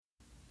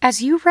As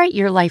you write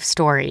your life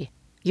story,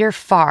 you're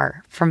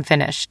far from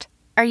finished.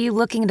 Are you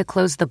looking to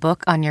close the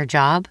book on your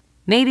job?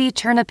 Maybe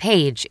turn a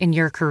page in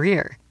your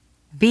career?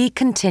 Be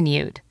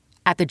continued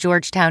at the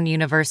Georgetown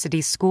University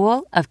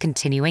School of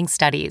Continuing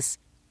Studies.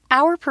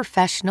 Our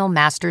professional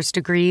master's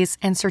degrees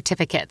and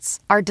certificates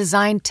are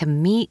designed to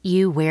meet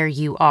you where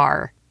you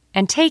are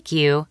and take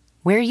you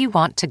where you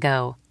want to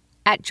go.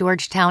 At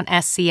Georgetown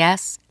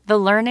SCS, the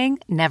learning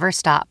never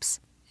stops,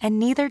 and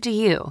neither do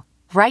you.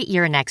 Write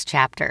your next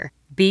chapter.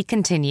 Be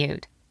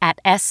continued at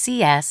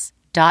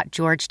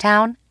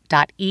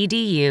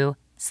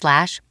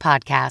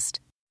scs.georgetown.edu/podcast.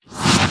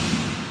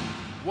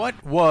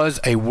 What was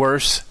a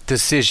worse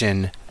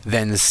decision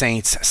than the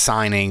Saints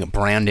signing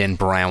Brandon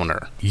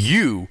Browner?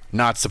 You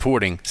not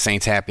supporting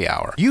Saints Happy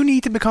Hour. You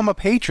need to become a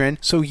patron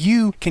so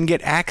you can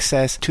get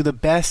access to the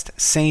best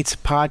Saints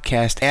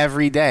podcast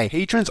every day.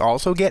 Patrons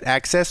also get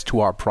access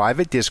to our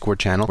private Discord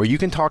channel where you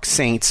can talk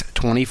Saints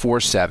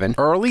 24/7,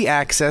 early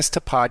access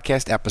to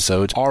podcast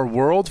episodes, our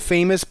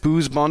world-famous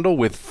booze bundle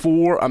with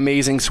 4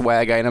 amazing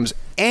swag items,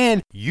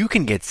 and you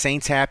can get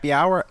Saints Happy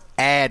Hour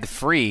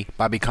ad-free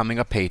by becoming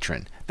a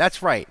patron.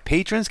 That's right.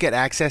 Patrons get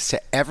access to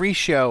every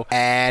show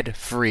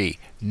ad-free.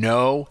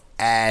 No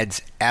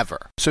ads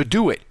ever. So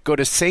do it. Go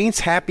to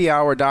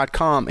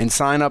saintshappyhour.com and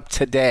sign up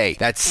today.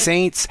 That's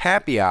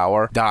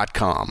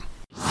saintshappyhour.com.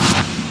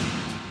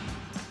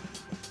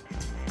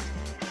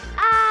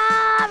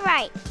 All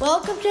right.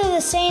 Welcome to the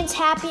Saints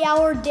Happy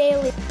Hour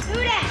Daily. Who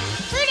dat?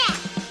 Who dat?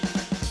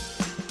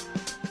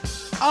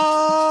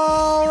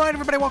 All right,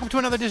 everybody. Welcome to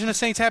another edition of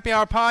Saints Happy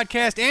Hour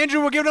podcast.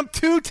 Andrew, we're giving them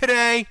 2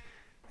 today.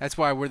 That's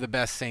why we're the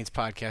best Saints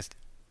podcast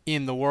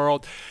in the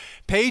world.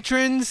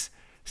 Patrons,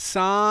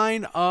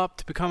 sign up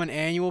to become an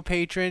annual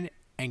patron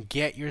and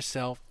get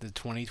yourself the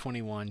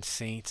 2021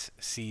 Saints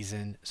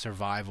season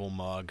survival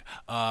mug.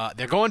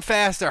 They're going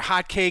fast. They're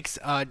hotcakes.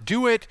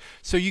 Do it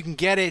so you can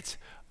get it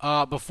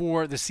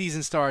before the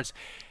season starts.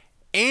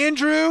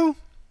 Andrew,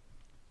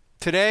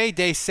 today,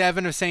 day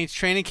 7 of Saints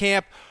training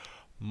camp.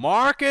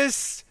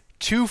 Marcus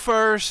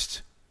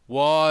Tufirst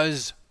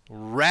was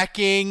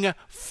wrecking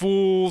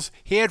fools.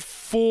 He had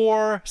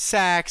 4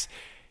 sacks.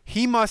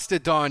 He must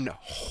have done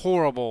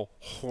horrible,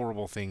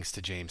 horrible things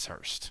to James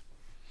Hurst.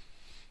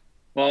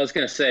 Well, I was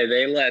going to say,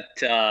 they let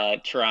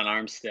Teron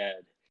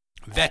Armstead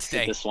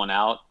sit this one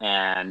out,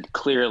 and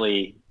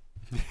clearly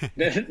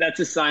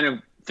that's a sign of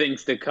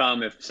things to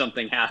come if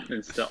something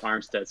happens to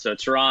Armstead. So,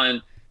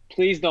 Teron,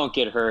 please don't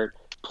get hurt.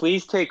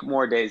 Please take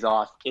more days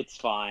off. It's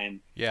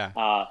fine. Yeah.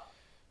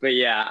 But,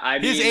 yeah, I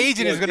mean, his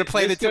agent is going to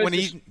play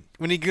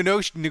when he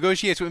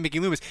negotiates with Mickey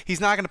Loomis,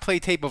 he's not going to play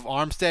tape of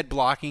Armstead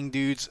blocking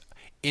dudes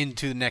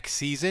into the next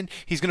season.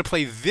 He's going to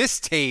play this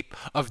tape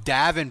of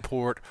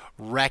Davenport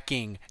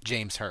wrecking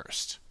James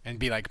Hurst and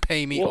be like,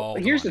 pay me all the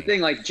money. Here's the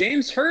thing, like,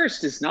 James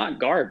Hurst is not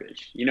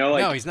garbage. You know,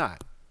 like, no, he's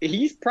not.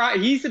 He's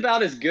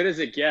about as good as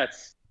it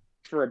gets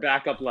for a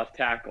backup left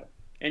tackle.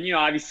 And, you know,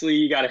 obviously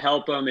you got to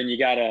help him and you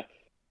got to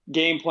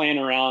game plan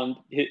around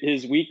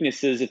his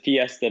weaknesses if he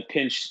has to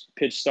pitch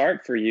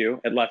start for you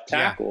at left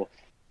tackle. Yeah.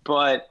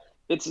 But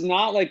it's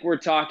not like we're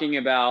talking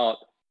about,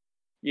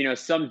 you know,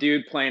 some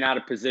dude playing out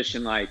of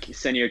position like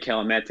Senio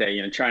Kelemete,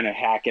 you know, trying to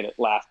hack it at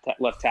left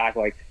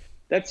tackle. Like,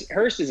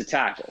 Hurst is a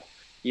tackle,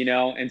 you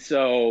know? And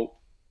so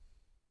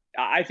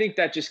I think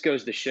that just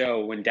goes to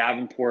show when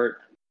Davenport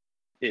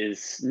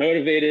is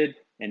motivated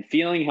and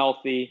feeling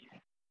healthy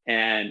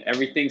and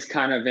everything's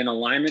kind of in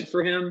alignment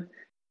for him,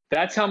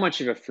 that's how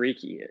much of a freak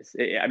he is.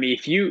 I mean,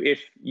 if you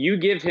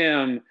give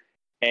him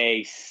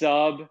a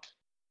sub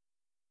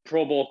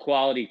Pro Bowl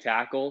quality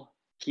tackle,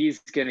 he's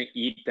going to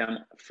eat them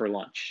for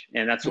lunch.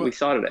 And that's what we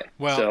saw today.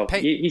 Well, so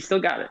he still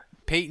got it.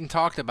 Peyton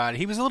talked about it.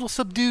 He was a little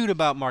subdued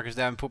about Marcus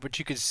Davenport, but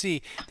you could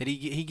see that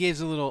he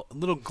gives a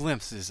little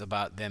glimpses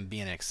about them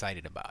being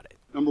excited about it.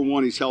 Number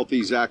one, he's healthy,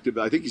 he's active.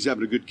 I think he's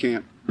having a good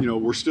camp. You know,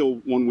 we're still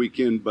 1 week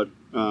in, but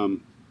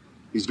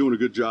he's doing a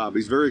good job.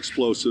 He's very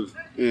explosive,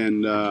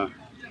 and I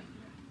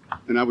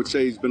would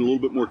say he's been a little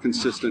bit more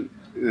consistent.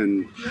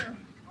 And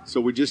so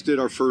we just did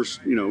our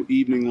first, you know,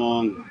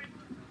 evening-long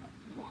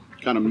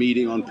kind of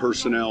meeting on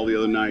personnel the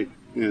other night,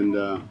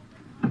 and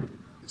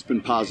it's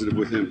been positive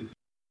with him.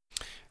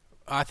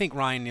 I think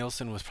Ryan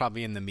Nielsen was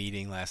probably in the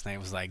meeting last night. It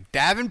was like,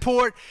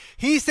 Davenport,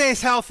 he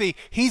stays healthy,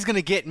 he's going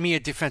to get me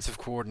a defensive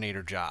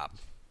coordinator job.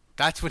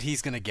 That's what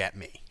he's going to get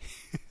me.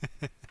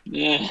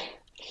 Yeah.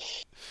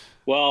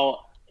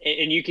 Well,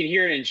 and you can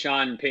hear it in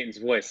Sean Payton's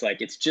voice.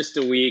 Like, it's just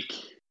a week.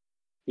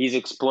 He's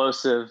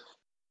explosive.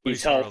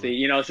 He's healthy. Early.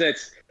 You know, so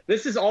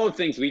this is all the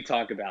things we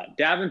talk about.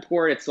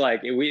 Davenport, it's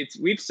like,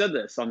 we've said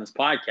this on this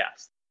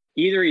podcast.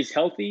 Either he's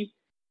healthy,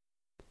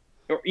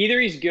 or either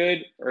he's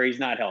good, or he's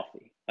not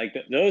healthy. Like,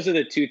 those are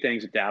the two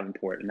things with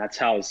Davenport, and that's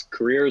how his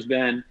career has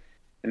been,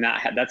 and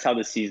that's how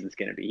the season's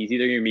going to be. He's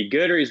either going to be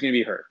good or he's going to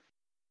be hurt.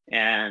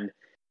 And,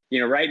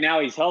 you know, right now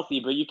he's healthy,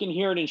 but you can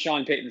hear it in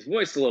Sean Payton's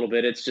voice a little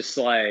bit. It's just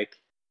like,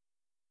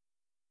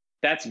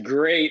 that's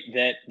great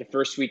that the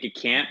first week of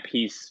camp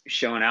he's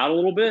showing out a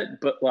little bit,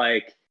 but,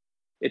 like,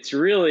 it's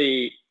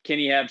really, can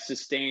he have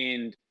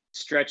sustained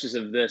stretches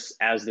of this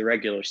as the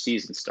regular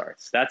season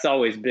starts? That's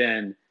always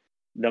been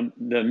the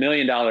 $1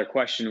 million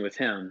question with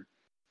him.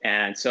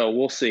 And so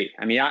we'll see.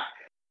 I mean,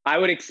 I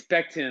would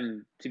expect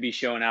him to be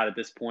showing out at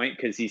this point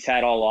because he's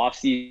had all off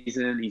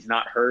season. He's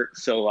not hurt.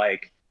 So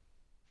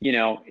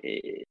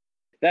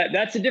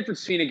that's the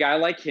difference between a guy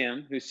like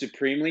him who's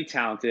supremely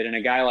talented and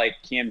a guy like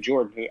Cam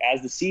Jordan, who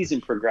as the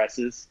season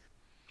progresses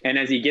and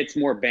as he gets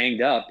more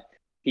banged up,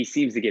 he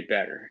seems to get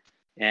better.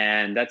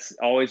 And that's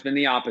always been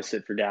the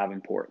opposite for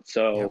Davenport.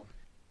 So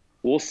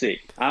We'll see.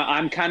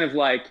 I'm kind of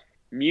like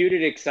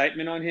muted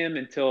excitement on him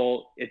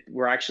until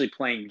we're actually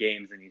playing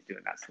games and he's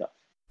doing that stuff.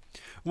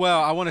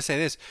 Well, I want to say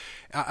this.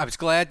 I was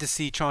glad to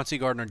see Chauncey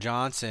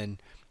Gardner-Johnson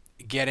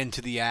get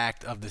into the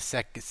act of the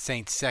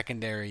Saints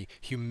secondary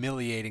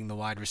humiliating the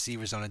wide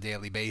receivers on a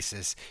daily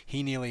basis.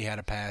 He nearly had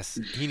a pass.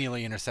 He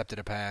nearly intercepted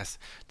a pass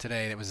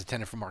today that was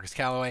intended for Marcus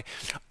Callaway.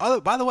 Oh,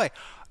 by the way,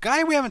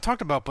 guy we haven't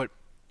talked about, but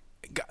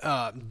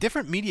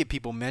different media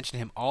people mention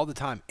him all the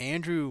time.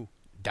 Andrew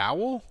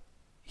Dowell,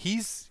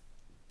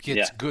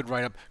 gets good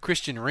right up.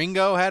 Christian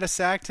Ringo had a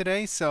sack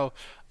today, so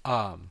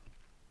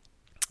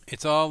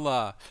it's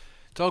all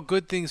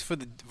good things for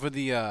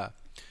the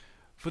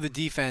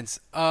defense.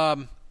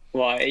 Well,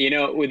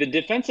 with the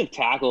defensive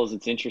tackles,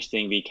 it's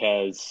interesting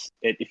because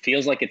it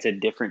feels like it's a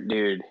different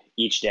dude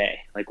each day.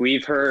 Like we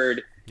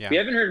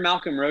haven't heard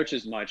Malcolm Roach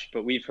as much,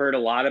 but we've heard a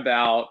lot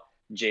about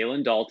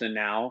Jalen Dalton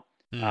now.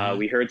 Mm-hmm.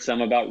 We heard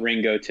some about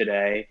Ringo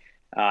today.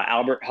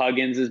 Albert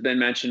Huggins has been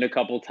mentioned a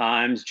couple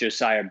times,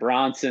 Josiah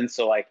Bronson.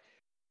 So I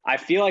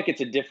feel like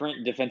it's a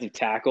different defensive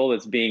tackle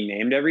that's being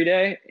named every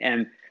day.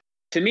 And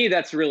to me,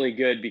 that's really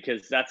good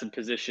because that's a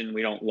position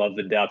we don't love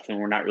the depth and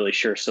we're not really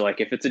sure. So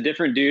if it's a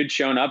different dude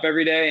showing up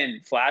every day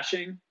and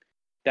flashing,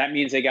 that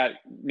means they got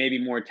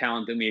maybe more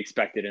talent than we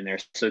expected in there.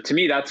 So to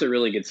me, that's a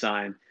really good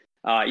sign.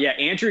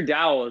 Andrew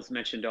Dowell is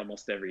mentioned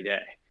almost every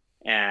day.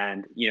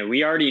 And,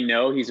 we already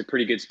know he's a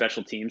pretty good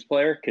special teams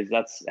player because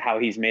that's how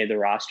he's made the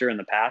roster in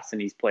the past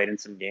and he's played in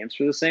some games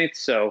for the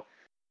Saints. So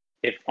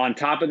if on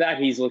top of that,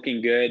 he's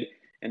looking good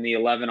in the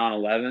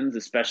 11-on-11s,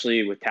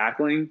 especially with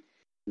tackling,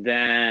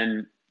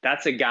 then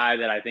that's a guy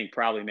that I think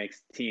probably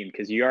makes the team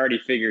because you already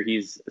figure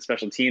he's a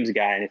special teams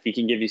guy. And if he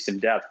can give you some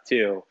depth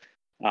too,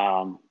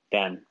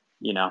 then,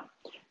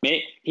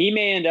 he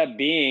may end up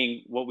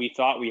being what we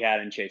thought we had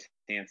in Chase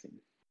Hansen.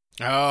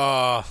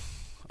 Oh,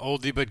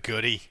 oldie but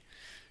goodie.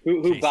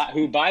 Who,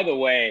 by the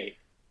way,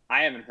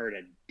 I haven't heard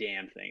a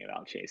damn thing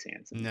about Chase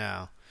Hansen.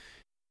 No.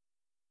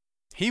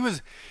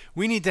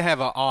 We need to have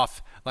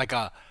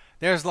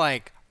there's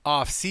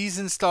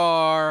off-season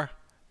star,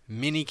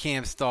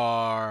 mini-camp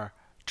star,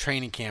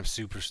 training camp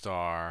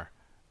superstar.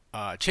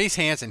 Chase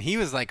Hansen, he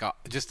was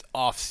just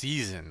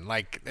off-season.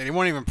 They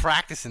weren't even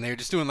practicing. They were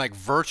just doing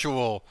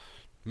virtual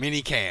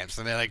mini camps,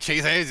 and they're like,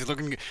 Chase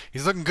Hansen,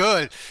 he's looking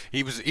good.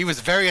 He was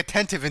very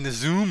attentive in the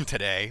Zoom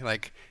today.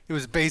 It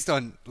was based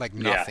on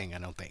nothing. I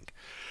don't think.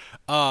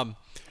 The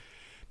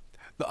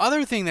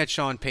other thing that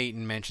Sean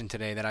Payton mentioned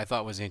today that I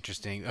thought was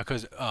interesting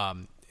because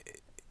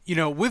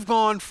we've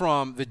gone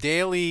from the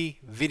daily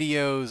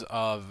videos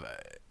of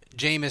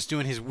Jameis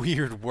doing his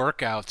weird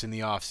workouts in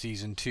the off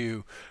season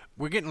to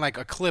we're getting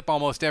a clip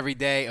almost every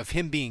day of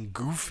him being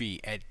goofy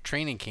at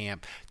training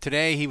camp.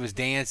 Today he was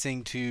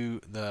dancing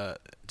to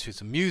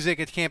some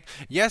music at camp.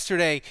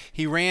 Yesterday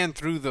he ran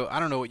through I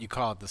don't know what you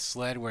call it, the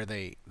sled where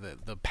the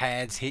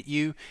pads hit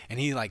you, and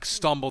he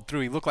stumbled through.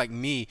 He looked like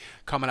me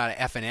coming out of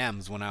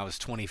F&M's when I was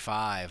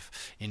 25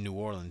 in New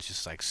Orleans,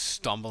 just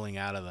stumbling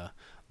out of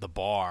the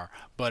bar.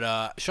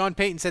 But Sean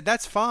Payton said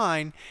that's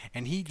fine,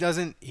 and he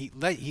let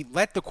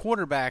the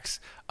quarterbacks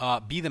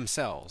be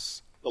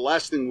themselves. The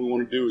last thing we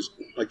want to do is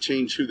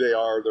change who they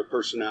are, their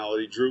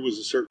personality. Drew was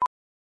a certain.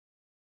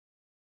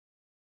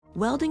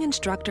 Welding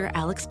instructor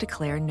Alex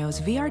DeClaire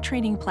knows VR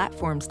training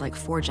platforms like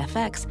Forge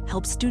FX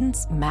help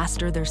students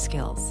master their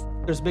skills.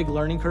 There's a big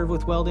learning curve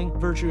with welding.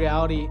 Virtual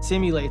reality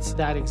simulates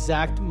that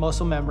exact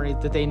muscle memory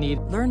that they need.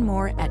 Learn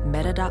more at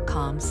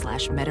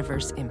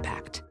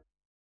meta.com/metaverseimpact.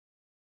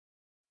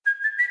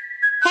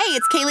 Hey,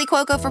 it's Kaylee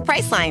Cuoco for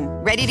Priceline.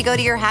 Ready to go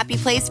to your happy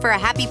place for a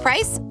happy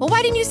price? Well,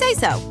 why didn't you say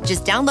so?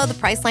 Just download the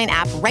Priceline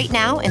app right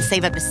now and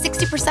save up to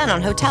 60%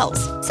 on hotels.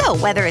 So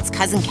whether it's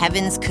Cousin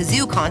Kevin's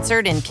Kazoo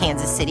Concert in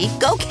Kansas City,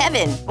 go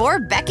Kevin, or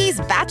Becky's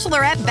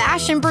Bachelorette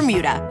Bash in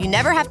Bermuda, you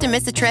never have to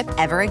miss a trip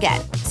ever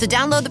again. So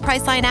download the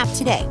Priceline app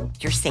today.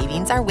 Your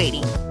savings are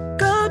waiting.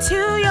 Go to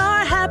your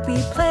happy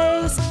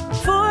place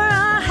for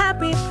a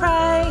happy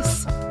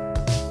price.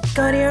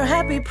 Go to your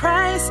happy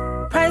price,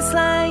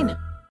 Priceline.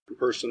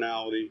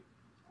 Personality.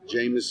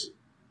 Jameis,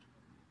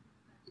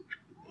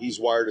 he's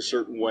wired a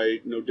certain way,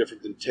 no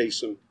different than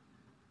Taysom.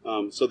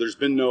 So there's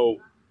been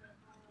no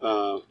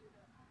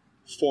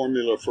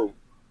formula for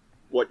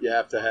what you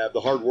have to have. The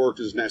hard work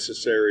is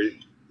necessary.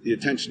 The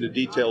attention to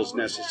detail is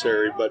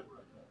necessary. But,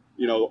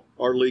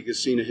 our league has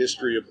seen a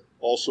history of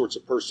all sorts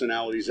of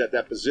personalities at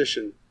that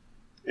position.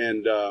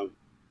 And I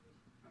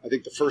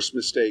think the first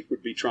mistake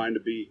would be trying to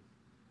be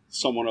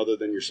someone other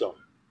than yourself.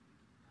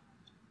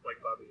 Like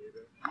Bobby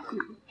David.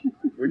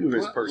 We knew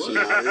his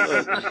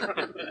personality.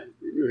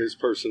 We his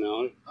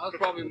personality. I was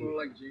probably more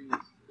like Genius.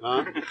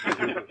 Huh?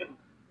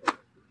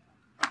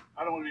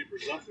 I don't want to be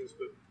presumptuous,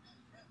 but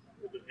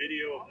with the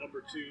video of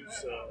number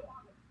twos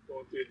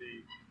going through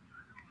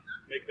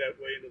make that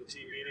way into the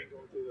team meeting,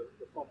 going through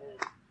the fumble.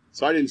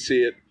 So I didn't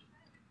see it,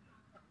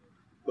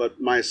 but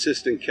my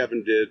assistant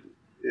Kevin did,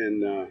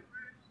 and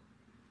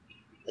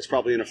it's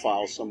probably in a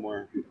file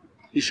somewhere.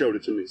 He showed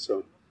it to me,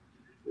 so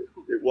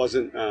it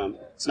wasn't.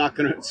 It's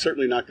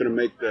certainly not going to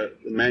make the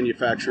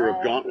manufacturer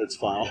of gauntlets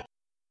file.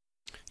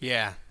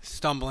 Yeah,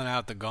 stumbling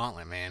out the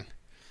gauntlet, man,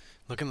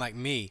 looking like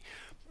me.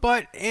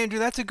 But Andrew,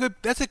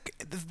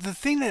 the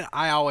thing that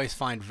I always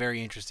find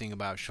very interesting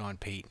about Sean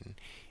Payton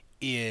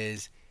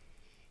is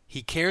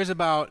he cares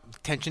about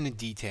attention to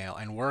detail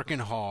and working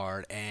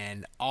hard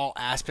and all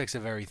aspects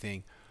of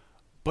everything.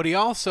 But he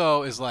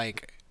also is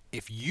like,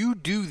 if you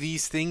do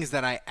these things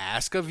that I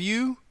ask of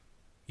you,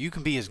 you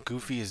can be as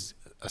goofy as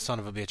a son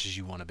of a bitch as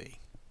you want to be.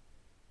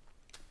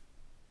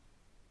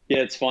 Yeah,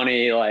 it's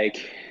funny,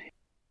 like,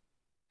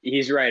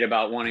 he's right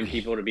about wanting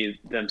people to be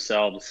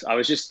themselves. I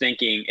was just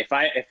thinking,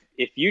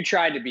 if you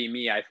tried to be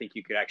me, I think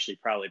you could actually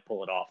probably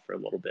pull it off for a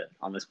little bit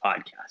on this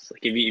podcast.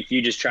 Like if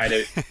you just try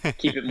to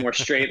keep it more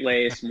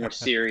straight-laced, more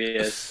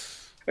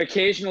serious,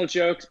 occasional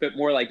jokes, but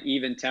more like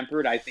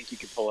even-tempered, I think you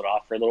could pull it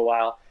off for a little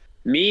while.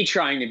 Me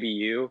trying to be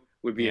you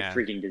would be a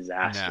freaking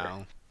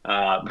disaster.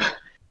 No.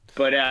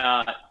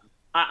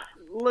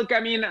 Look, I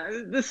mean,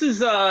 this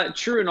is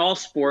true in all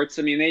sports.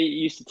 I mean, they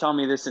used to tell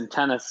me this in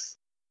tennis.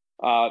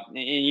 And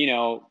you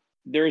know,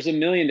 there's a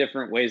million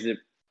different ways to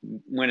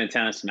win a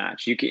tennis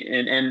match. You can,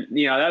 and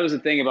you know, that was the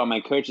thing about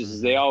my coaches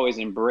is they always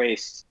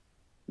embraced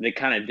the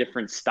kind of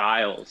different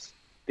styles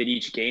that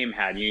each game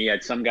had. You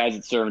had some guys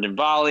that served and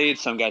volleyed,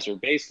 some guys were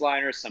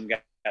baseliners, some guys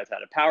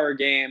had a power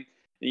game.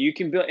 You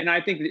can build, and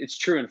I think it's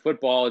true in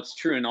football. It's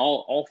true in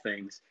all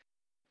things.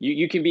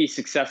 You can be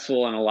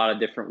successful in a lot of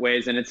different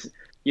ways, and it's,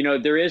 you know,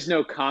 there is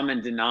no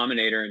common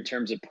denominator in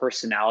terms of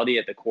personality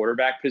at the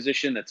quarterback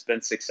position that's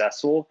been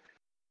successful.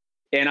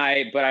 And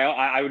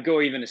I would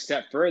go even a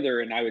step further,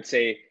 and I would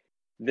say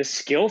the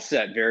skill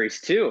set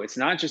varies too. It's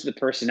not just the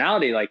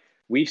personality. Like,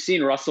 we've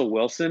seen Russell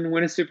Wilson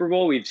win a Super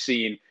Bowl. We've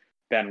seen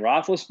Ben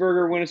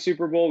Roethlisberger win a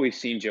Super Bowl. We've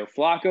seen Joe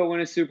Flacco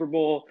win a Super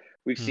Bowl.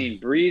 We've seen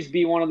Breeze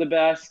be one of the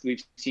best.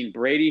 We've seen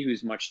Brady,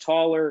 who's much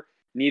taller.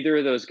 Neither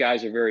of those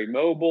guys are very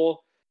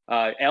mobile.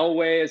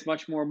 Elway is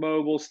much more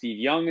mobile. Steve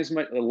Young is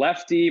a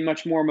lefty,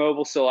 much more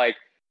mobile. So, like,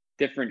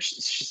 different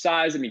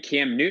size. I mean,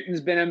 Cam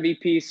Newton's been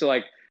MVP. So,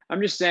 like,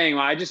 I'm just saying,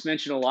 I just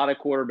mentioned a lot of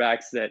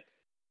quarterbacks that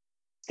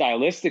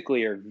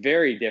stylistically are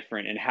very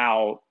different in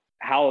how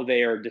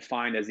they are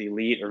defined as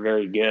elite or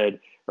very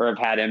good or have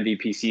had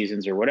MVP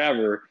seasons or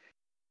whatever.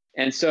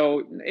 And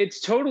so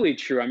it's totally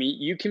true. I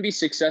mean, you can be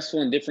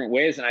successful in different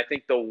ways. And I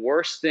think the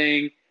worst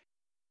thing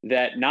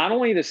that not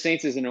only the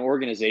Saints as an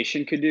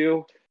organization could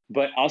do,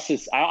 but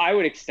I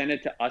would extend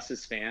it to us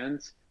as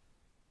fans,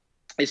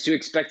 is to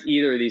expect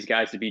either of these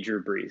guys to be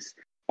Drew Brees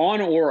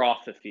on or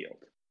off the field.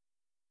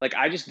 Like,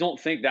 I just don't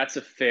think that's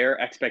a fair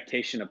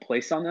expectation to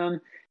place on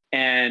them.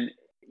 And,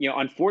 you know,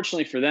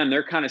 unfortunately for them,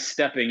 they're kind of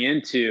stepping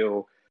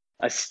into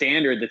a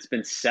standard that's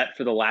been set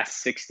for the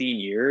last 16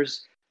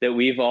 years that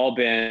we've all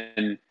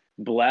been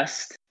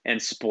blessed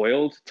and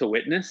spoiled to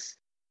witness.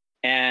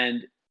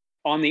 And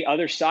on the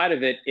other side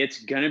of it,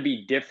 it's going to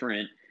be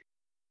different.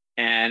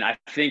 And I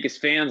think as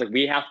fans, like,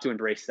 we have to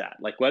embrace that.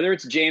 Like, whether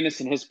it's Jameis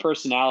and his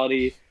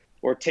personality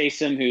or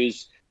Taysom,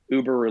 who's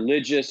uber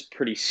religious,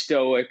 pretty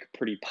stoic,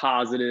 pretty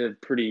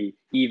positive, pretty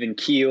even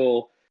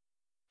keel.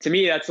 To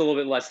me, that's a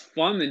little bit less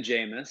fun than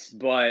Jameis,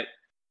 but,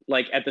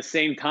 like, at the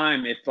same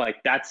time, if,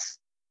 like, that's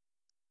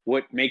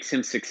what makes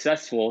him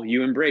successful,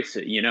 you embrace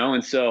it, you know?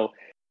 And so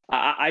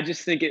I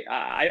just think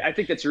I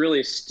think that's really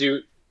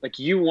astute. Like,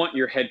 you want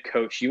your head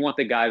coach, you want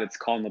the guy that's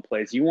calling the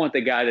plays, you want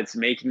the guy that's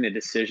making the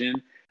decision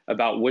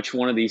about which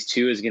one of these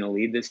two is going to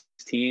lead this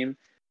team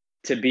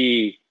to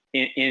be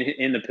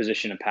in the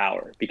position of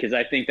power, because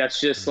I think that's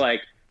just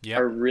like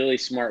a really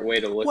smart way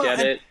to look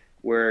at it,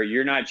 where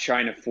you're not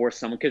trying to force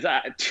someone. Because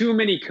too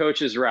many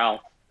coaches,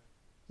 Ralph,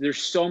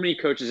 there's so many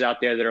coaches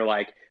out there that are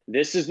like,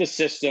 this is the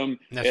system.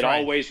 It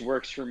always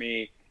works for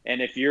me.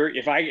 And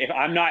if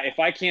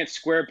I can't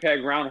square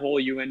peg round hole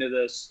you into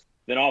this,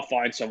 then I'll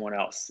find someone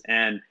else.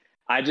 And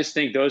I just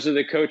think those are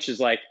the coaches,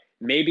 like,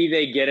 maybe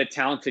they get a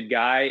talented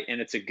guy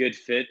and it's a good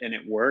fit and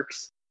it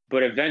works,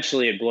 but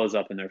eventually it blows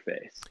up in their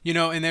face. You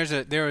know, and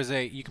there is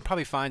a you can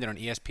probably find it on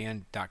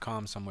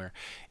ESPN.com somewhere.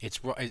 It's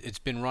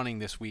been running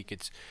this week.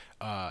 It's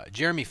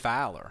Jeremy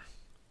Fowler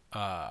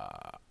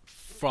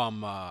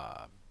from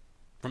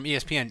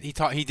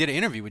ESPN. He did an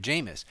interview with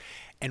Jameis,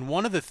 and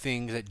one of the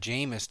things that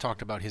Jameis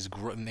talked about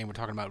and they were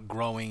talking about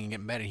growing and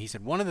getting better. He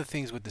said one of the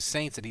things with the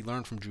Saints that he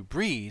learned from Drew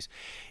Brees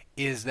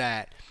is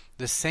that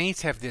the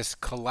Saints have this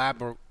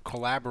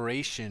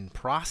collaboration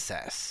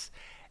process,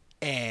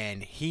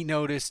 and he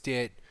noticed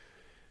it.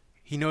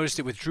 He noticed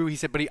it with Drew. He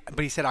said, but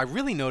he said, I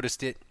really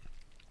noticed it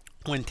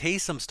when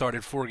Taysom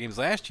started 4 games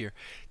last year.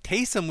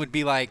 Taysom would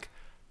be like,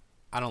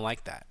 I don't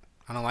like that.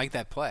 I don't like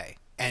that play.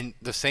 And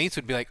the Saints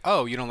would be like,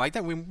 oh, you don't like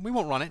that? We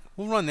won't run it.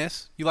 We'll run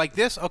this. You like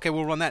this? Okay,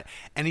 we'll run that.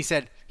 And he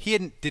said he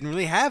didn't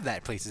really have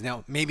that places.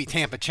 Now, maybe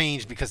Tampa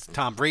changed because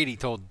Tom Brady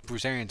told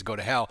Bruce Arians to go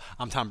to hell.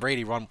 I'm Tom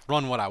Brady, run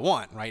what I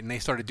want, right? And they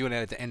started doing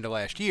that at the end of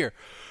last year.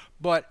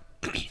 But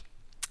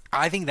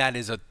I think that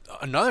is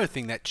another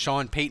thing that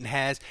Sean Payton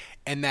has,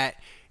 and that,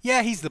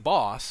 yeah, he's the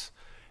boss,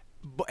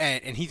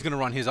 and he's going to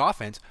run his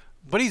offense,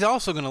 but he's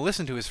also going to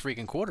listen to his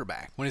freaking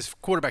quarterback. When his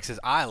quarterback says,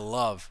 I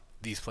love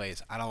these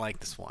plays, I don't like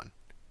this one.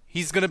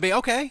 He's going to be,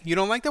 okay, you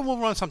don't like that? We'll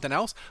run something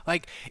else.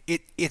 Like,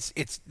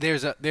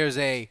 there's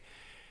a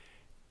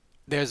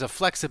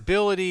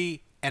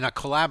flexibility and a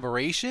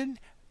collaboration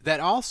that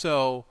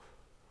also,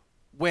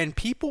 when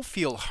people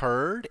feel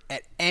heard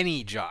at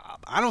any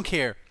job, I don't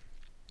care,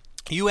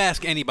 you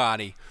ask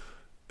anybody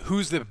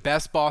who's the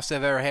best boss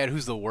they've ever had,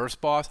 who's the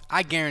worst boss,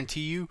 I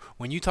guarantee you,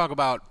 when you talk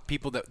about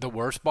people that the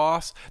worst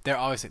boss, they're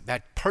always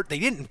they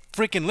didn't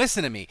freaking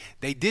listen to me.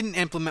 They didn't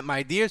implement my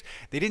ideas.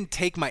 They didn't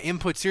take my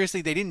input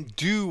seriously. They didn't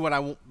do what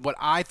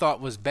I thought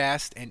was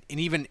best and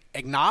even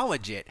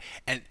acknowledge it.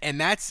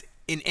 And that's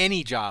in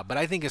any job. But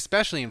I think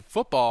especially in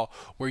football,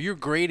 where you're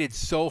graded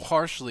so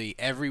harshly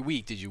every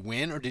week, did you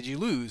win or did you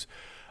lose?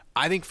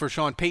 I think for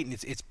Sean Payton,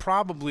 it's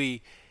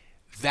probably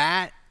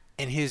that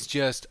and his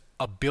just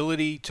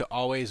ability to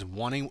always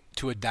wanting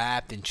to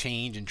adapt and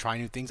change and try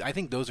new things. I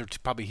think those are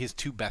probably his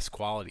two best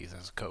qualities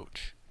as a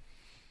coach.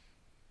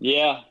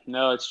 Yeah,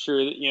 no, it's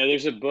true. You know,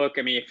 there's a book.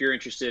 I mean, if you're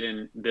interested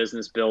in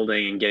business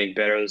building and getting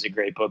better, there's a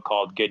great book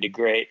called Good to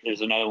Great. There's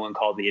another one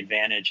called The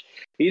Advantage.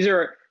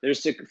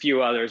 There's a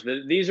few others,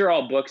 but these are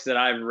all books that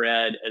I've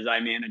read as I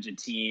manage a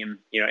team,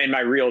 you know, in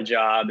my real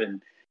job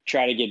and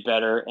try to get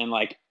better. And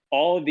like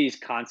all of these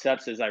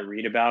concepts, as I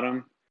read about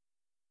them,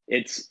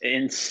 it's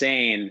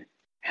insane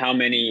how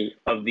many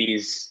of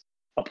these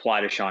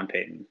apply to Sean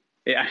Payton.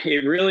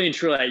 It really and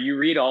truly, you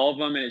read all of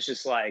them and it's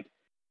just like,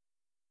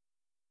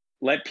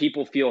 let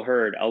people feel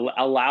heard,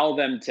 allow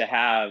them to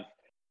have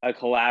a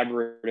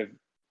collaborative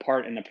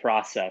part in the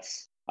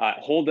process,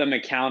 hold them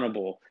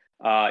accountable,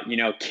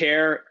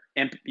 care,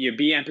 and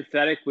be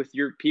empathetic with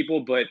your people,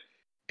 but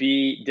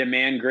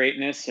demand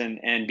greatness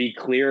and be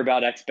clear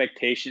about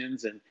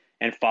expectations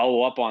and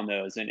follow up on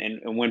those. And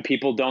when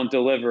people don't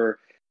deliver,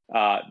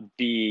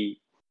 be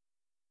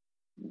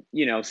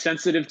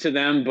sensitive to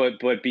them,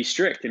 but be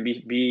strict and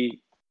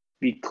be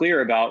clear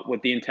about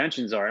what the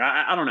intentions are. And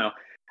I don't know.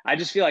 I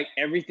just feel like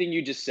everything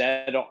you just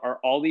said are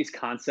all these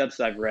concepts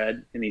I've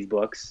read in these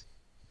books,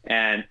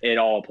 and it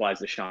all applies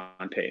to Sean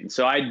Payton.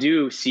 So I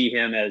do see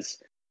him as,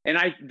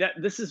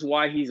 this is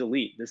why he's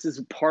elite. This is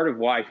part of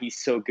why he's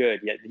so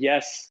good.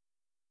 Yes,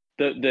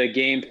 the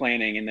game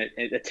planning and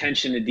the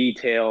attention to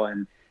detail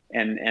and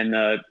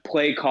the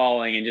play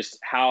calling and just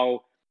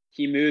how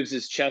he moves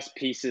his chess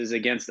pieces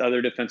against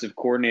other defensive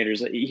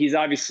coordinators. He's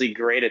obviously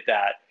great at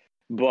that,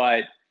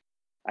 but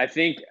I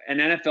think an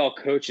NFL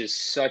coach is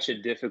such a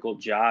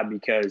difficult job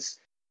because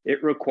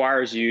it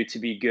requires you to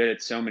be good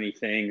at so many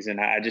things.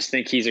 And I just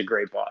think he's a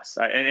great boss.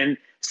 And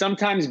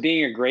sometimes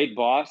being a great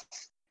boss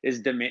is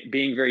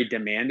being very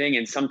demanding.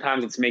 And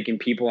sometimes it's making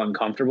people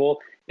uncomfortable.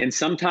 And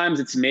sometimes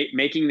it's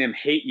making them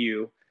hate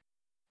you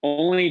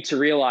only to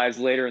realize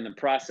later in the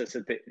process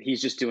that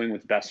he's just doing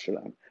what's best for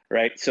them.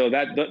 Right. So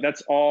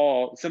that's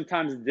all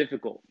sometimes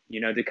difficult,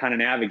 to kind of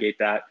navigate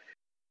that.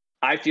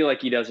 I feel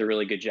like he does a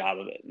really good job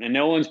of it. And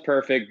no one's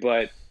perfect,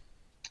 but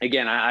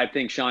again, I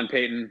think Sean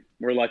Payton,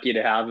 we're lucky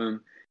to have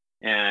him.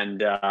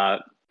 And,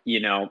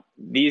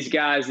 these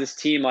guys, this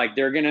team, like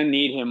they're going to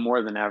need him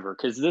more than ever.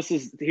 Cause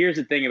here's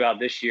the thing about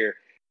this year,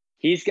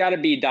 he's got to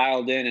be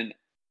dialed in. And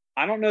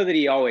I don't know that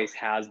he always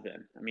has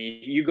been. I mean,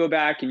 you go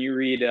back and you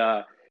read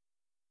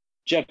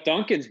Jeff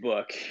Duncan's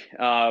book,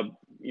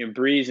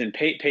 Breeze and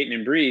Payton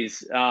and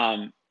Breeze.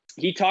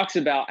 He talks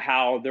about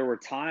how there were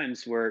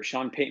times where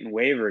Sean Payton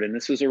wavered, and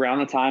this was around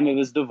the time of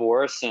his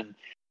divorce. And,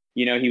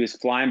 he was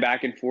flying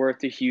back and forth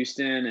to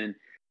Houston,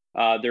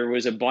 and there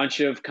was a bunch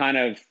of kind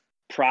of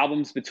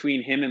problems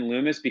between him and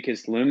Loomis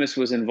because Loomis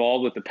was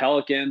involved with the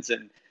Pelicans,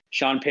 and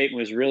Sean Payton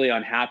was really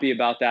unhappy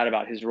about that,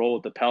 about his role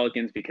with the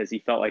Pelicans, because he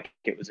felt like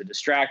it was a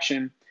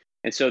distraction.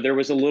 And so there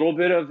was a little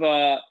bit of,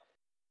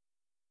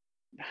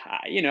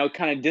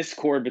 kind of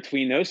discord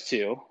between those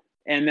two.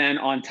 And then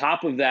on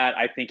top of that,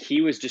 I think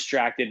he was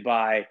distracted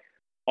by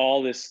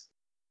all this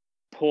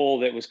pull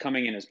that was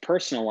coming in his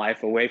personal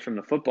life away from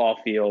the football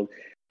field.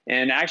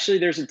 And actually,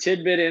 there's a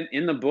tidbit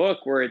in the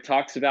book where it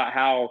talks about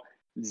how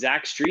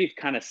Zach Strief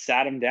kind of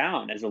sat him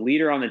down as a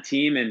leader on the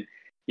team. And,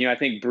 I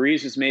think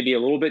Breeze was maybe a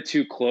little bit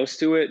too close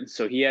to it. And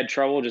so he had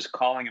trouble just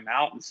calling him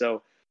out. And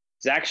so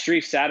Zach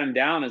Strief sat him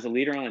down as a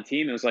leader on the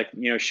team. It was like,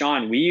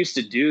 Sean, we used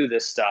to do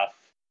this stuff.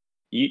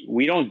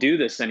 We don't do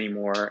this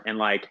anymore. And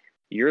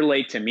you're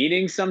late to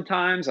meetings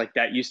sometimes,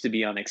 that used to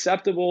be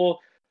unacceptable,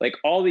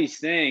 all these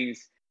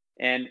things.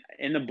 And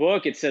in the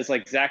book, it says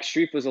Zach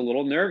Strief was a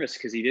little nervous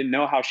because he didn't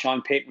know how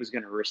Sean Payton was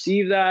going to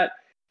receive that.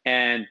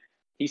 And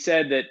he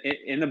said that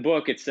in the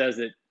book, it says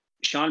that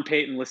Sean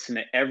Payton listened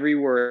to every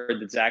word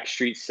that Zach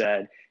Strief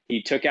said.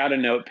 He took out a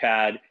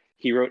notepad.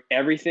 He wrote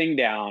everything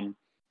down.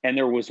 And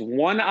there was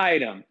one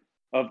item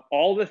of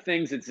all the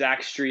things that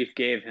Zach Strief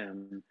gave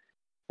him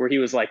where he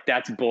was like,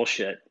 that's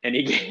bullshit. And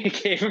he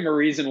gave him a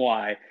reason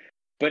why.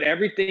 But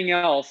everything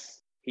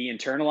else, he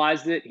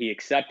internalized it. He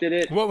accepted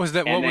it. What was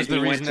that? What was the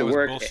reason that was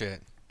work.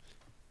 bullshit?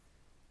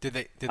 Did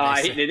they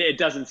it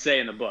doesn't say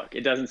in the book.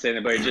 It doesn't say in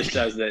the book. It just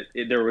says that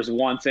there was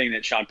one thing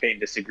that Sean Payton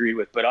disagreed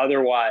with. But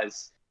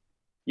otherwise,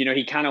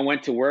 he kind of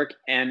went to work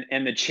and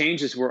the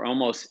changes were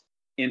almost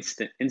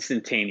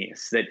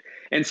instantaneous.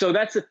 And so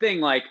that's the thing,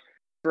 like,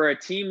 for a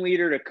team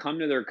leader to come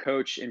to their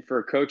coach and for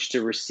a coach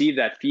to receive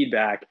that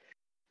feedback.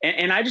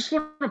 And I just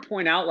want to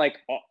point out, like,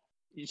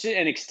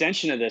 an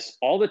extension of this,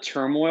 all the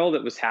turmoil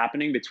that was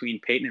happening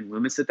between Payton and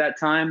Loomis at that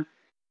time,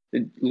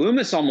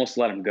 Loomis almost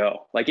let him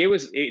go. Like, they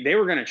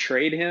were going to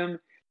trade him.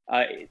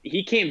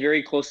 He came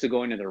very close to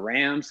going to the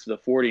Rams, to the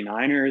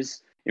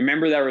 49ers.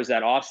 Remember, there was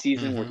that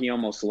offseason where he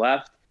almost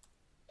left.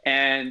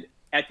 And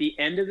at the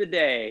end of the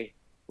day,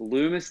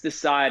 Loomis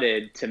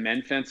decided to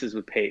mend fences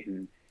with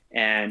Payton.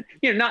 And,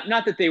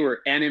 not that they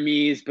were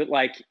enemies, but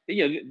like,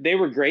 they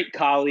were great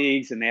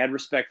colleagues and they had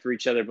respect for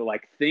each other, but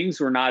like things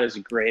were not as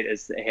great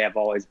as they have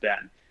always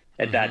been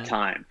at that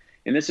time.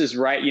 And this is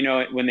right,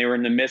 when they were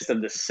in the midst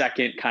of the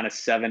second kind of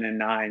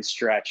 7-9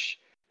 stretch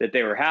that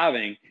they were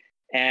having.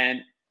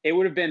 And it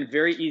would have been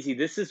very easy.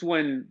 This is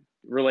when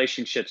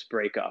relationships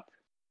break up,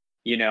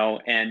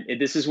 and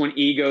this is when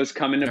egos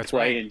come into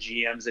play, and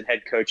GMs and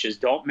head coaches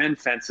don't mend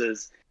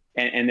fences.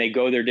 And they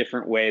go their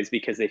different ways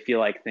because they feel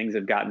like things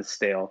have gotten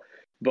stale.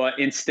 But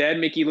instead,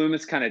 Mickey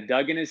Loomis kind of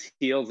dug in his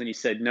heels and he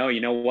said, no,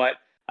 you know what?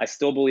 I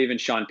still believe in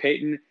Sean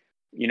Payton.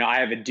 I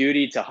have a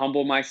duty to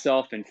humble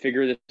myself and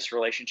figure this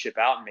relationship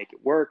out and make it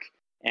work.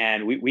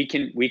 And we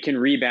can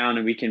rebound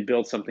and we can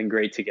build something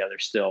great together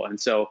still. And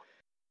so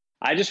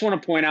I just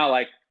want to point out,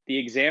 like, the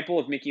example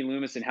of Mickey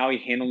Loomis and how he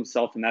handled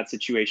himself in that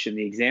situation,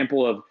 the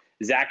example of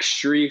Zach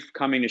Strief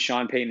coming to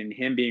Sean Payton and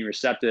him being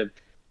receptive.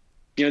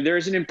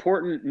 There's an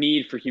important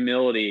need for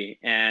humility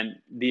and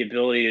the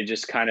ability to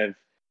just kind of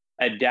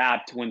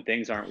adapt when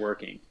things aren't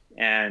working.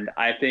 And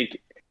I think,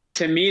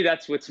 to me,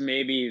 that's what's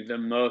maybe the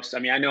most, I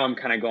know I'm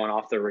kind of going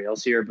off the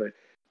rails here, but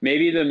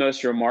maybe the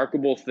most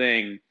remarkable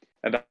thing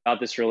about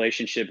this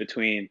relationship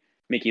between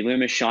Mickey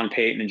Loomis, Sean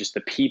Payton, and just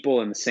the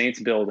people in the Saints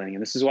building,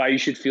 and this is why you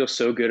should feel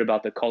so good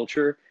about the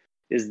culture,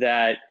 is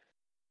that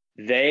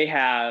they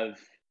have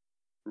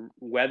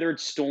weathered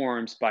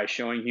storms by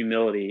showing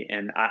humility.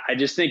 And I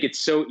just think it's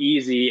so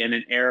easy in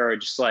an era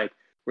just like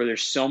where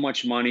there's so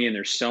much money and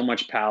there's so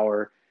much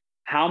power.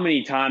 How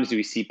many times do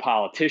we see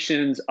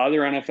politicians, other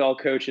NFL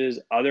coaches,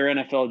 other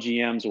NFL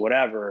GMs,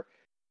 whatever,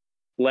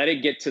 let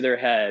it get to their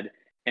head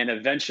and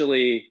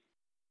eventually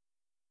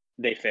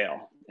they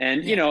fail?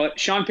 And,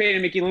 Sean Payton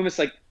and Mickey Loomis,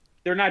 like,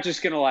 they're not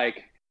just going to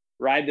like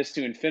ride this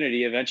to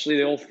infinity. Eventually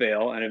they'll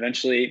fail, and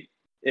eventually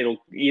they'll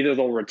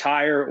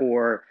retire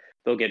or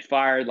they'll get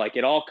fired. Like,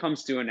 it all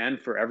comes to an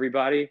end for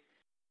everybody,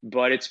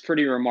 but it's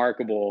pretty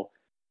remarkable,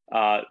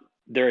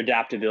 their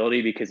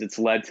adaptability, because it's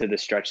led to the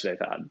stretch they've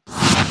had.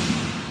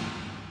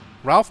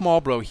 Ralph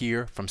Malbrough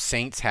here from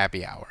Saints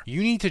Happy Hour.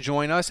 You need to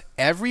join us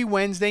every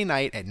Wednesday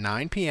night at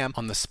 9 p.m.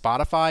 on the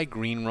Spotify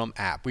Green Room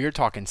app. We are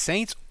talking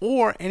Saints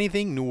or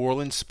anything New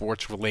Orleans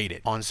sports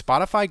related. On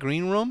Spotify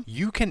Green Room,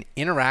 you can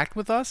interact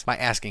with us by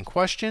asking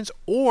questions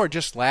or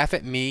just laugh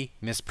at me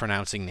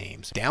mispronouncing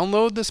names.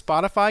 Download the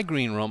Spotify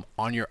Green Room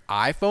on your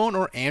iPhone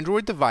or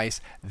Android device,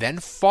 then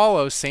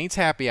follow Saints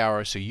Happy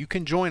Hour so you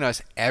can join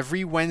us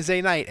every Wednesday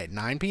night at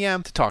 9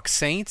 p.m. to talk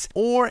Saints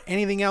or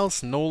anything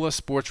else NOLA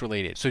sports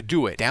related. So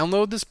do it. Download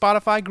the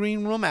Spotify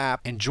Green Room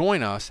app and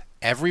join us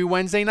every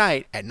Wednesday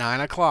night at 9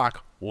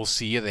 o'clock. We'll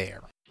see you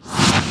there.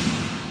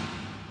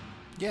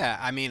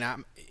 Yeah,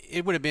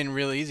 it would have been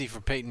really easy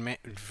for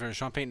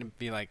Sean Payton to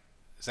be like,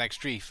 Zach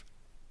Strief,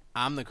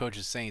 I'm the coach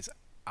of Saints.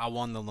 I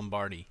won the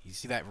Lombardi. You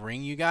see that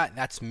ring you got?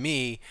 That's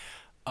me.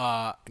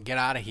 Get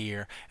out of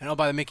here. And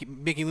by the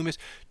Mickey Loomis,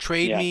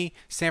 trade me.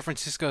 San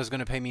Francisco is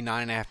going to pay me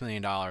 $9.5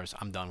 million.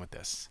 I'm done with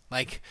this.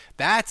 Like,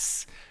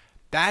 that's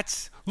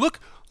look.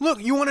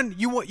 You want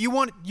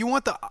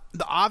the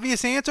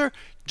obvious answer?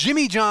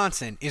 Jimmy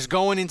Johnson is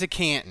going into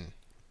Canton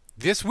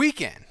this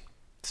weekend.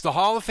 It's the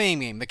Hall of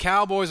Fame game. The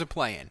Cowboys are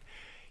playing.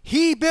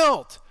 He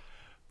built,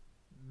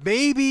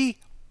 maybe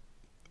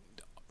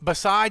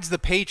besides the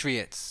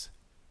Patriots,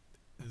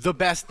 the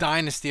best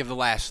dynasty of the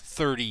last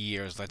 30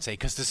 years, let's say,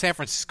 because the San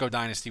Francisco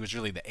dynasty was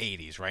really the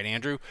 80s, right,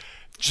 Andrew?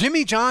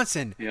 Jimmy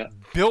Johnson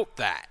built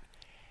that.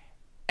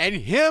 And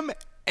him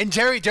and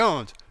Jerry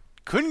Jones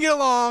couldn't get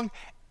along,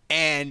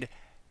 and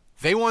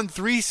they won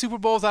 3 Super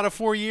Bowls out of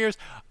 4 years,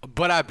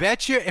 but I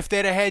bet you if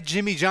they'd have had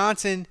Jimmy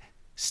Johnson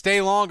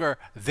stay longer,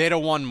 they'd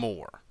have won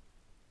more.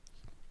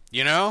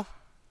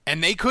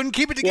 And they couldn't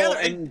keep it together.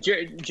 Well, and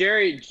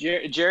Jerry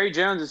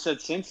Jones has said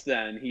since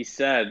then, he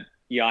said,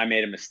 I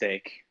made a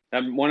mistake.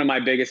 One of my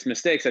biggest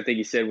mistakes, I think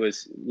he said,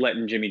 was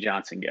letting Jimmy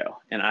Johnson go,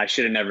 and I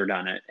should have never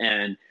done it.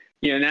 And,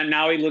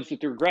 now he lives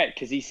with regret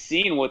because he's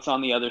seen what's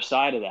on the other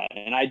side of that.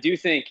 And I do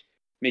think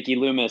Mickey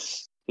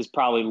Loomis has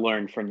probably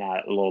learned from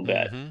that a little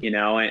bit,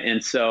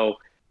 and so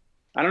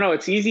I don't know.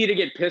 It's easy to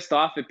get pissed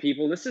off at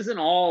people. This isn't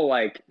all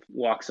like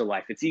walks of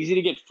life. It's easy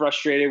to get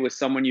frustrated with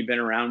someone you've been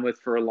around with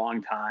for a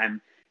long time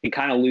and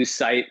kind of lose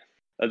sight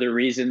of the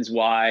reasons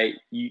why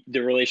the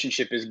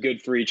relationship is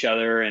good for each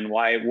other and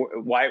why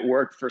it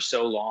worked for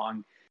so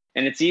long.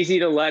 And it's easy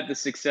to let the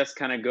success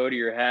kind of go to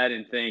your head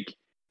and think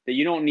that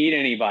you don't need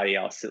anybody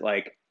else. That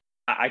like,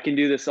 I can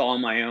do this all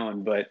on my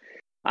own. But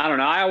I don't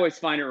know. I always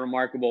find it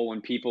remarkable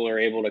when people are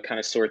able to kind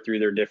of sort through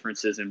their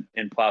differences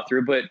and plow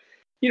through. But,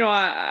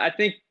 I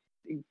think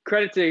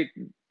credit to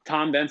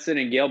Tom Benson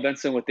and Gail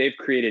Benson, what they've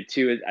created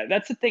too.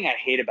 That's the thing I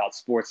hate about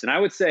sports. And I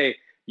would say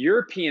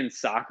European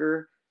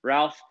soccer,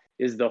 Ralph,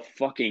 is the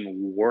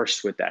fucking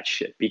worst with that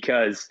shit,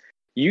 because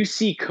you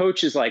see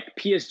coaches like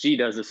PSG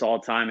does this all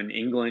the time in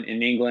England.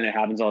 In England, it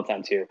happens all the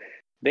time too.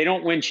 They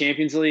don't win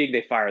Champions League,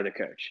 they fire the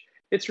coach.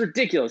 It's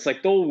ridiculous.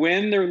 Like they'll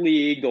win their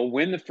league, they'll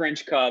win the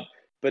French Cup,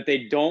 but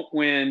they don't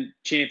win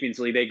Champions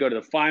League. They go to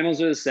the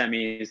finals or the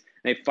semis,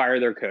 and they fire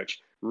their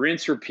coach.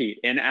 Rinse, repeat.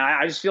 And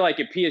I just feel like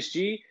at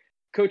PSG,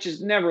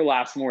 coaches never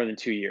last more than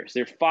 2 years.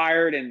 They're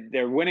fired and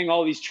they're winning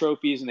all these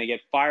trophies and they get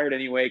fired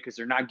anyway because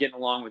they're not getting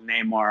along with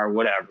Neymar or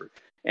whatever.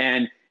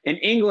 And in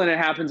England, it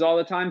happens all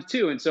the time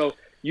too. And so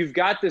you've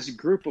got this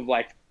group of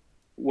like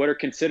what are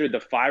considered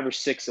the 5 or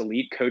 6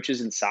 elite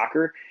coaches in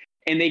soccer,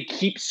 and they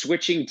keep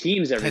switching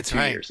teams every 2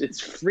 years.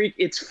 It's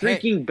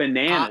freaking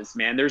bananas,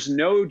 man. There's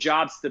no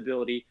job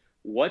stability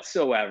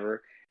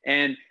whatsoever.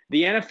 And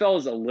the NFL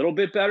is a little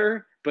bit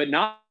better, but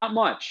not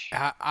much.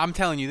 I'm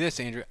telling you this,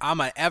 Andrew.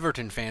 I'm an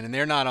Everton fan, and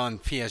they're not on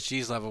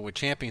PSG's level with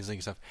Champions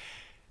League stuff.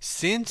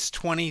 Since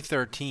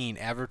 2013,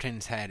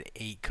 Everton's had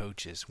 8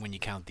 coaches when you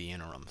count the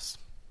interims.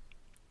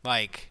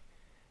 Like,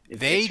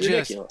 it's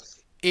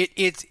ridiculous.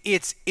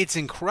 It's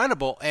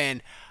incredible,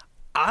 and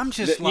I'm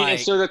just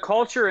so the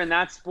culture in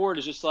that sport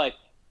is just like,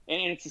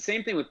 and it's the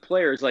same thing with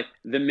players. Like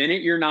the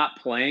minute you're not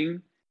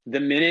playing, the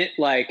minute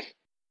like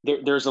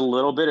there's a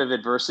little bit of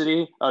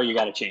adversity, oh, you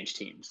got to change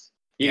teams.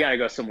 You got to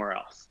go somewhere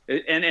else.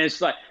 And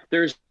it's like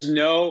and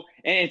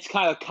it's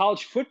kind of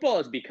college football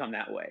has become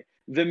that way.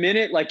 The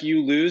minute like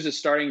you lose a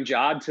starting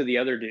job to the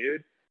other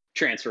dude,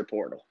 transfer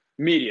portal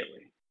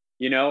immediately,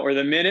 or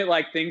the minute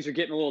like things are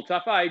getting a little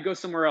tough, you go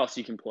somewhere else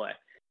you can play.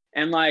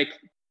 And like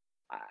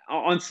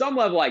on some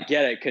level, I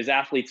get it because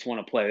athletes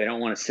want to play. They don't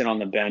want to sit on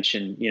the bench.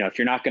 And, if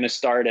you're not going to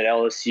start at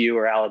LSU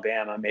or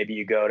Alabama, maybe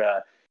you go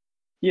to,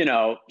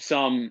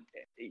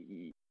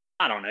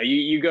 I don't know,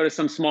 you go to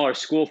some smaller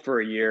school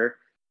for a year,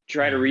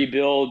 try to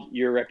rebuild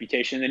your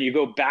reputation. Then you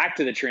go back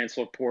to the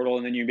transfer portal,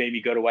 and then you maybe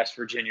go to West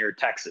Virginia or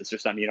Texas or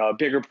something, a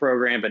bigger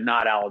program, but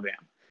not Alabama.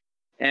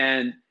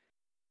 And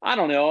I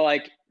don't know,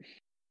 like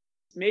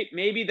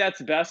maybe that's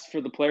best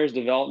for the player's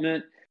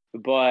development,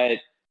 but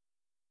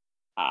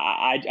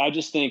I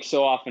just think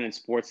so often in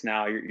sports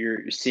now,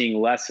 you're seeing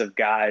less of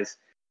guys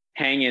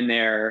hang in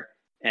there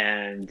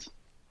and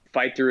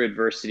fight through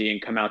adversity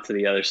and come out to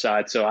the other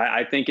side. So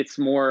I think it's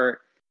more,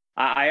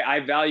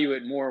 I value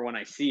it more when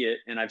I see it,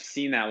 and I've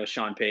seen that with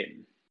Sean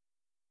Payton.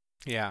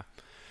 Yeah.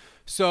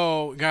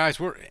 So, guys,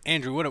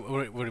 Andrew, what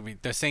do we?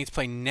 The Saints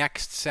play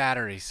next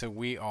Saturday, so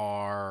we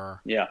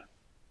are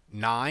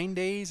 9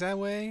 days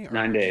away.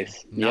 9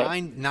 days.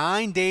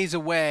 Nine days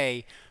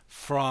away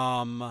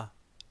from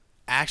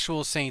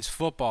actual Saints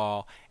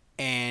football,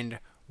 and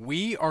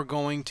we are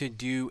going to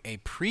do a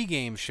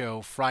pregame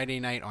show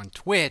Friday night on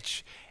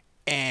Twitch,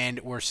 and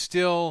we're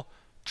still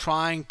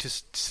trying to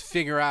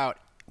figure out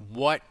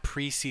what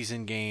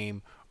preseason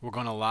game we're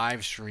going to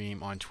live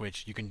stream on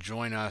Twitch. You can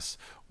join us.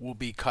 We'll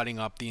be cutting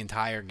up the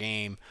entire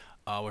game.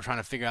 We're trying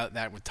to figure out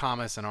that with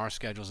Thomas and our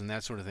schedules and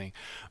that sort of thing.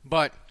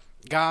 But,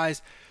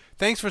 guys,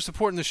 thanks for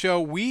supporting the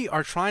show. We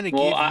are trying to give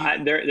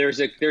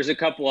you... There's a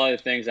couple other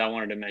things I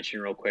wanted to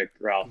mention real quick,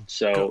 Ralph.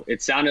 So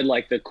it sounded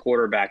like the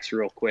quarterbacks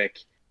real quick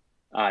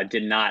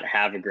did not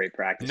have a great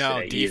practice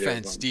today. No,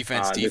 defense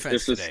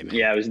today, man.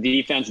 Yeah, it was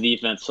defense.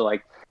 So,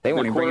 like, they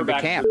want to bring him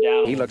to camp.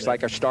 He looks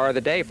like a star of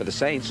the day for the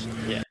Saints.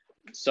 Yeah.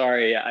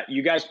 Sorry,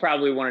 you guys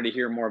probably wanted to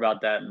hear more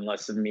about that and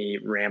less of me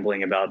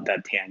rambling about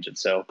that tangent,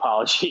 so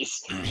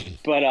apologies.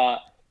 But,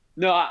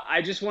 no,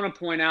 I just want to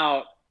point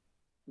out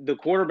the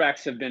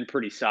quarterbacks have been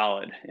pretty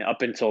solid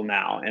up until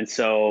now. And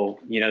so,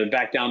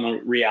 back down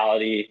the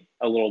reality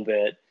a little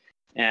bit.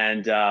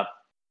 And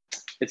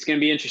it's going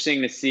to be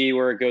interesting to see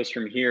where it goes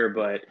from here.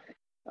 But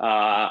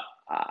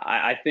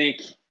I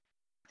think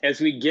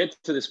as we get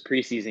to this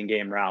preseason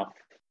game, Ralph,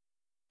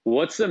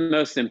 what's the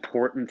most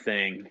important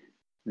thing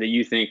that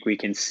you think we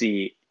can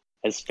see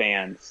as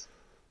fans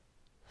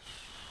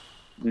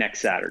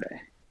next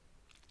Saturday?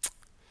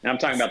 And I'm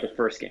talking about the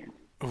first game.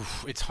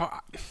 Oof,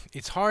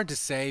 it's hard to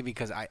say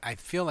because I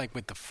feel like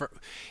with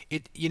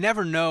you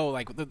never know.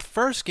 Like the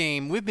first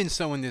game, we've been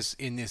so in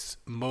this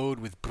mode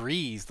with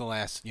Breeze the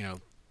last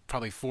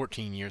probably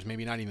 14 years,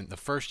 maybe not even the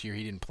first year.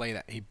 He didn't play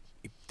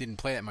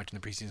that much in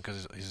the preseason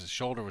because his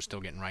shoulder was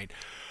still getting right.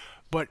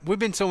 But we've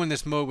been so in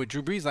this mode with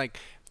Drew Brees, like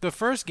the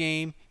first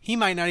game, he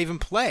might not even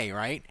play,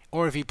 right?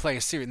 Or if he plays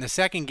a series. In the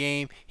second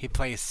game, he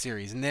plays a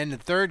series. And then the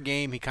third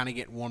game, he kind of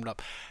get warmed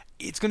up.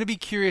 it's going to be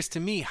curious to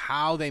me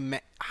how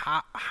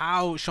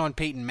how Sean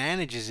Payton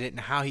manages it and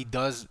how he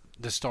does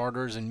the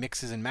starters and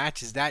mixes and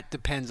matches. That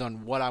depends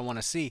on what I want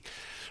to see.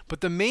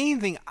 But the main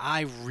thing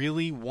I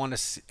really want to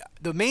see,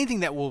 the main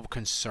thing that will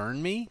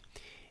concern me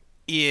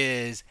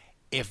is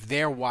if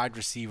their wide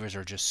receivers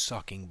are just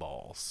sucking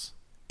balls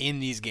in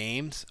these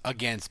games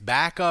against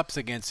backups,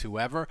 against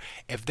whoever.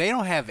 If they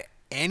don't have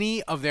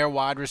any of their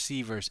wide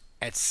receivers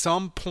at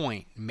some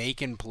point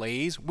making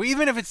plays,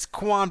 even if it's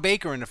Quan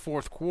Baker in the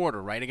fourth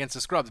quarter, right, against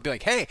the Scrubs, be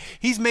like, hey,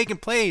 he's making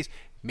plays.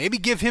 Maybe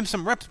give him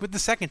some reps with the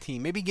second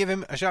team. Maybe give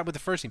him a shot with the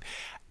first team.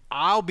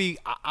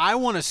 I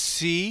want to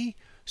see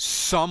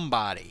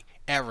somebody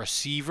at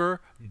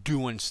receiver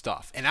doing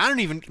stuff. And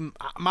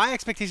my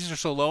expectations are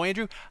so low,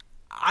 Andrew,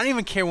 I don't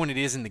even care when it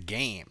is in the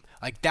game.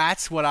 Like,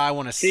 that's what I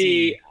want to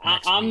see.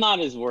 I'm not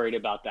as worried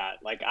about that.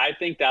 Like, I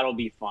think that'll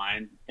be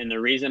fine. And the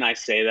reason I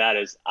say that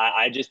is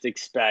I just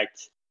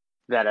expect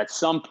that at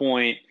some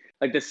point,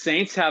 like, the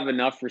Saints have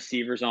enough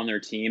receivers on their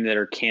team that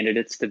are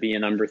candidates to be a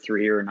number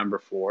 3 or a number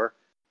 4.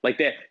 Like,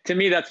 to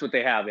me, that's what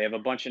they have. They have a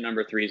bunch of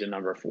number 3s and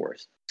number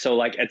 4s. So,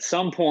 like, at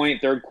some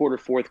point, third quarter,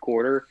 fourth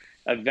quarter,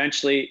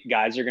 eventually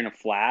guys are going to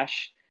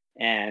flash,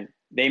 and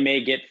they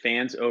may get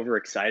fans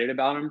overexcited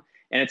about them.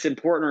 And it's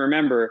important to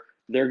remember,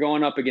 they're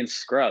going up against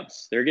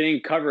scrubs. They're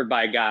getting covered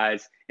by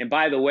guys. And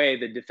by the way,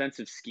 the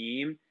defensive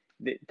scheme,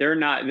 they're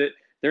not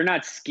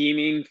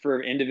scheming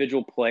for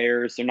individual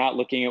players. They're not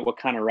looking at what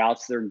kind of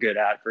routes they're good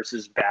at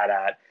versus bad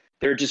at.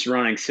 They're just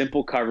running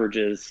simple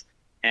coverages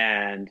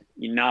and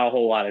not a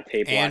whole lot of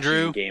tape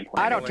Andrew, watching game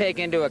plan. I don't take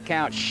into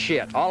account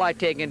shit. All I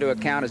take into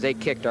account is they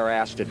kicked our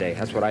ass today.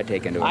 That's what I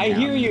take into account. I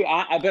hear you,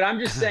 but I'm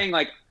just saying,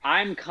 like,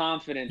 I'm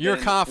confident. You're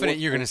confident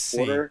you're going to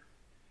see.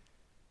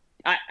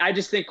 I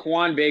just think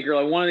Quan Baker,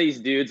 like, one of these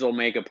dudes will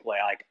make a play.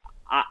 Like,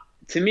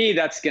 to me,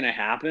 that's going to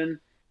happen.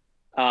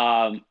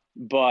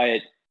 But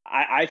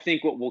I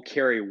think what will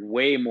carry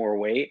way more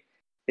weight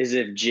is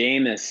if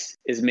Jameis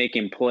is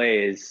making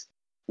plays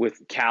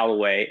with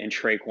Callaway and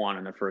Traquan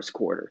in the first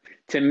quarter.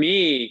 To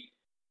me,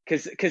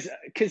 because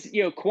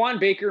Quan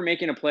Baker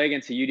making a play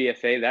against a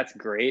UDFA, that's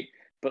great.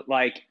 But,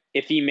 like,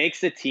 if he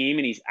makes the team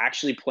and he's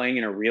actually playing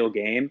in a real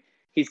game,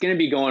 he's going to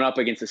be going up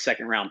against a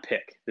second-round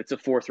pick. That's a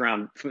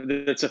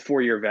that's a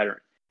 4-year veteran.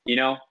 You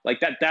know,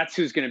 like that's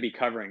who's going to be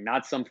covering,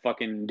 not some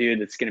fucking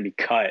dude that's going to be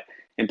cut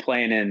and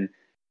playing in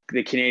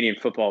the Canadian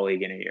Football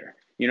League in a year.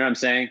 You know what I'm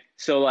saying?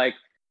 So, like,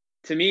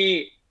 to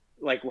me,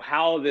 like,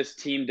 how this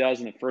team does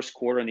in the first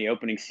quarter in the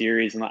opening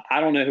series, and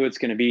I don't know who it's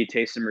going to be,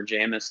 Taysom or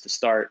Jameis to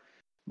start,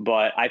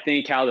 but I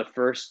think how the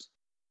first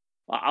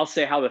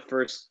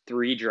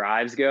 3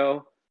 drives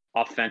go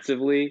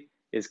offensively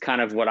is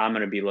kind of what I'm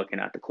going to be looking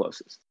at the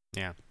closest.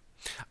 Yeah.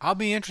 I'll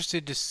be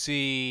interested to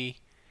see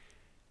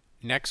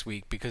next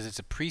week, because it's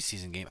a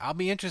preseason game. I'll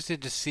be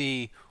interested to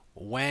see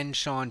when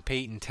Sean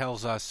Payton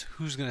tells us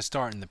who's going to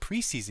start in the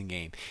preseason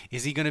game.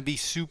 Is he going to be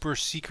super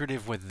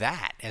secretive with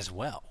that as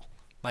well?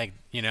 Like,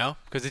 you know,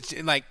 because it's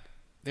like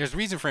there's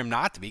reason for him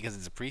not to be, because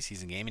it's a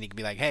preseason game, and he could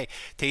be like, hey,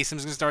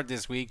 Taysom's going to start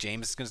this week,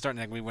 James is going to start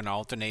next week, we're going to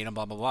alternate him,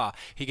 blah, blah, blah.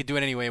 He could do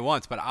it any way he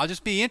wants, but I'll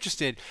just be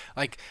interested,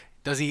 like,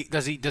 Does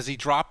he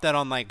drop that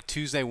on, like,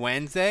 Tuesday,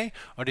 Wednesday,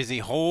 or does he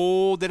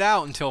hold it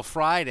out until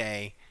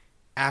Friday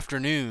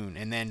afternoon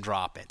and then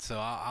drop it? So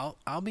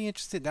I'll be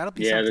interested. That'll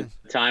be something.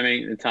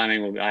 Yeah, the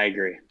timing will be. I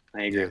agree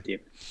with you.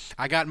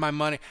 I got my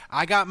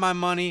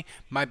money.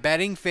 My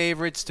betting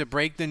favorites to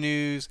break the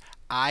news.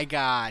 I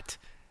got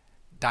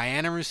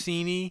Diana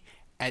Rossini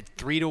at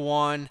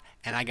 3-1,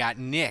 and I got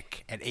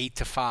Nick at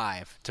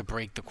 8-5 to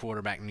break the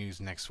quarterback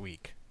news next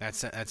week.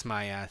 That's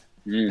my.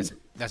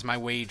 That's my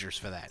wagers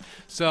for that.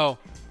 So,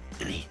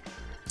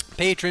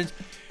 patrons,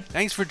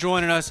 thanks for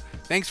joining us.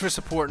 Thanks for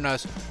supporting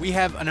us. We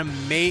have an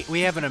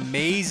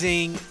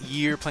amazing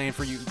year planned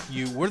for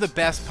you. We're the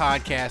best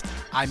podcast.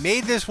 I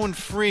made this one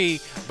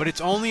free, but it's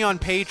only on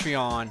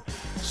Patreon.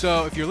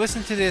 So if you're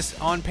listening to this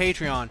on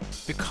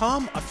Patreon,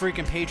 become a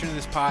freaking patron of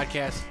this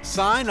podcast.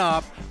 Sign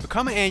up,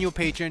 become an annual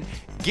patron,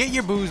 get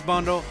your booze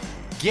bundle,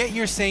 get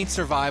your Saints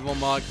survival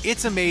mug.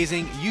 It's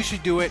amazing. You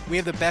should do it. We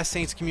have the best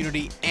Saints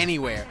community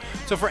anywhere.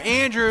 So for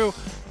Andrew,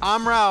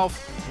 I'm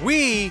Ralph.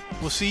 We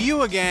will see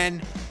you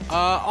again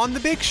on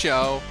the big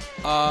show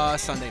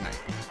Sunday night.